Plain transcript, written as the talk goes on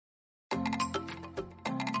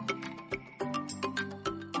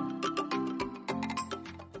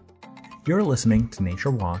You're listening to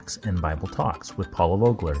Nature Walks and Bible Talks with Paula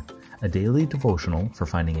Vogler, a daily devotional for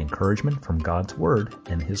finding encouragement from God's Word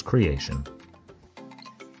and His creation.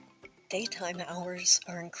 Daytime hours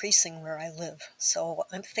are increasing where I live, so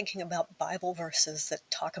I'm thinking about Bible verses that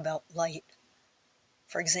talk about light.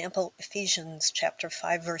 For example, Ephesians chapter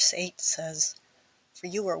 5 verse 8 says, "For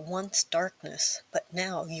you were once darkness, but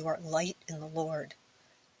now you are light in the Lord.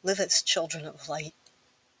 Live as children of light."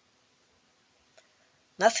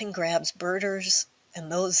 Nothing grabs birders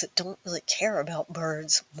and those that don't really care about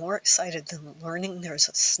birds more excited than learning there's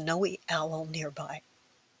a snowy owl nearby.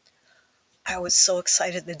 I was so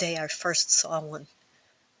excited the day I first saw one.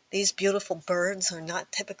 These beautiful birds are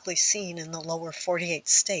not typically seen in the lower 48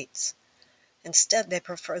 states. Instead, they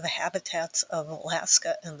prefer the habitats of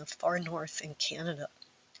Alaska and the far north in Canada.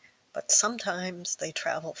 But sometimes they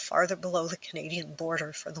travel farther below the Canadian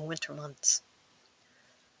border for the winter months.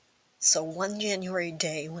 So one January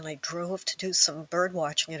day, when I drove to do some bird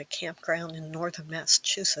watching at a campground in northern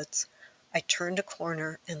Massachusetts, I turned a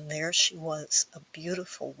corner and there she was, a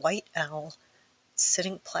beautiful white owl,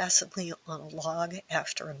 sitting placidly on a log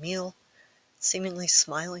after a meal, seemingly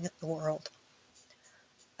smiling at the world.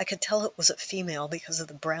 I could tell it was a female because of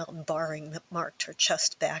the brown barring that marked her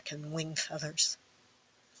chest back and wing feathers.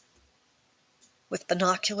 With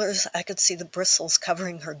binoculars, I could see the bristles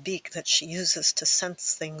covering her beak that she uses to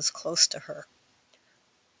sense things close to her.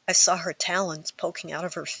 I saw her talons poking out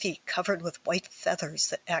of her feet, covered with white feathers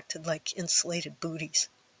that acted like insulated booties.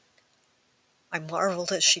 I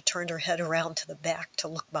marveled as she turned her head around to the back to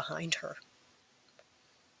look behind her.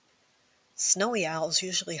 Snowy owls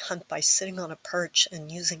usually hunt by sitting on a perch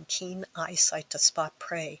and using keen eyesight to spot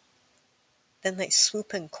prey. Then they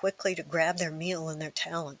swoop in quickly to grab their meal in their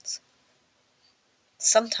talons.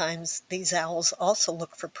 Sometimes these owls also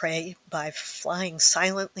look for prey by flying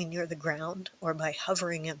silently near the ground or by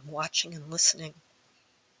hovering and watching and listening.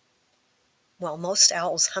 While most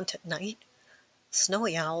owls hunt at night,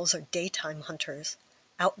 snowy owls are daytime hunters,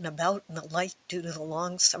 out and about in the light due to the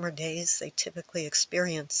long summer days they typically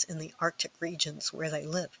experience in the Arctic regions where they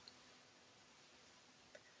live.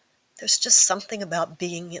 There's just something about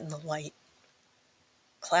being in the light.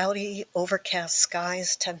 Cloudy, overcast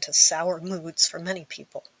skies tend to sour moods for many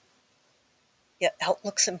people. Yet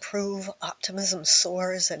outlooks improve, optimism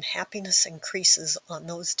soars, and happiness increases on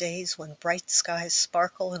those days when bright skies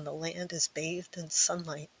sparkle and the land is bathed in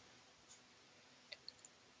sunlight.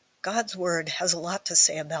 God's Word has a lot to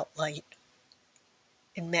say about light.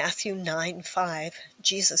 In Matthew 9:5,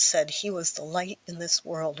 Jesus said he was the light in this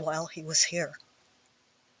world while he was here.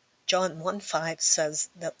 John 1:5 says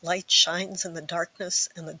that light shines in the darkness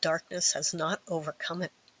and the darkness has not overcome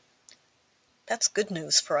it. That's good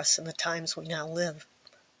news for us in the times we now live.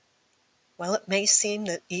 While it may seem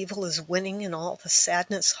that evil is winning in all the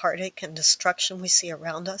sadness, heartache, and destruction we see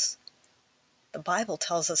around us, the Bible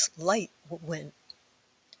tells us light will win.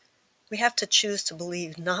 We have to choose to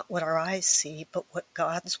believe not what our eyes see, but what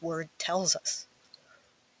God's Word tells us.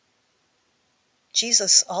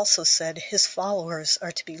 Jesus also said his followers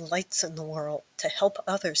are to be lights in the world, to help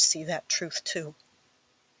others see that truth too.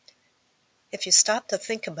 If you stop to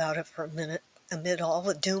think about it for a minute, amid all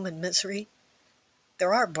the doom and misery,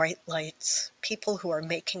 there are bright lights, people who are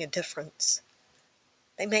making a difference.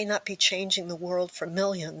 They may not be changing the world for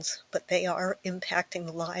millions, but they are impacting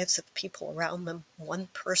the lives of people around them, one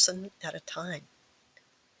person at a time.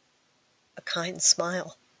 A kind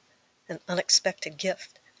smile, an unexpected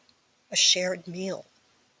gift, a shared meal,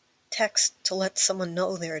 text to let someone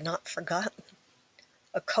know they are not forgotten,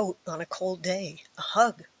 a coat on a cold day, a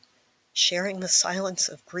hug, sharing the silence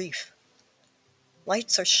of grief.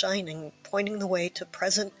 Lights are shining, pointing the way to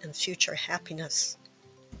present and future happiness.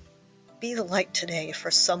 Be the light today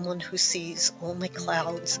for someone who sees only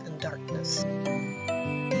clouds and darkness.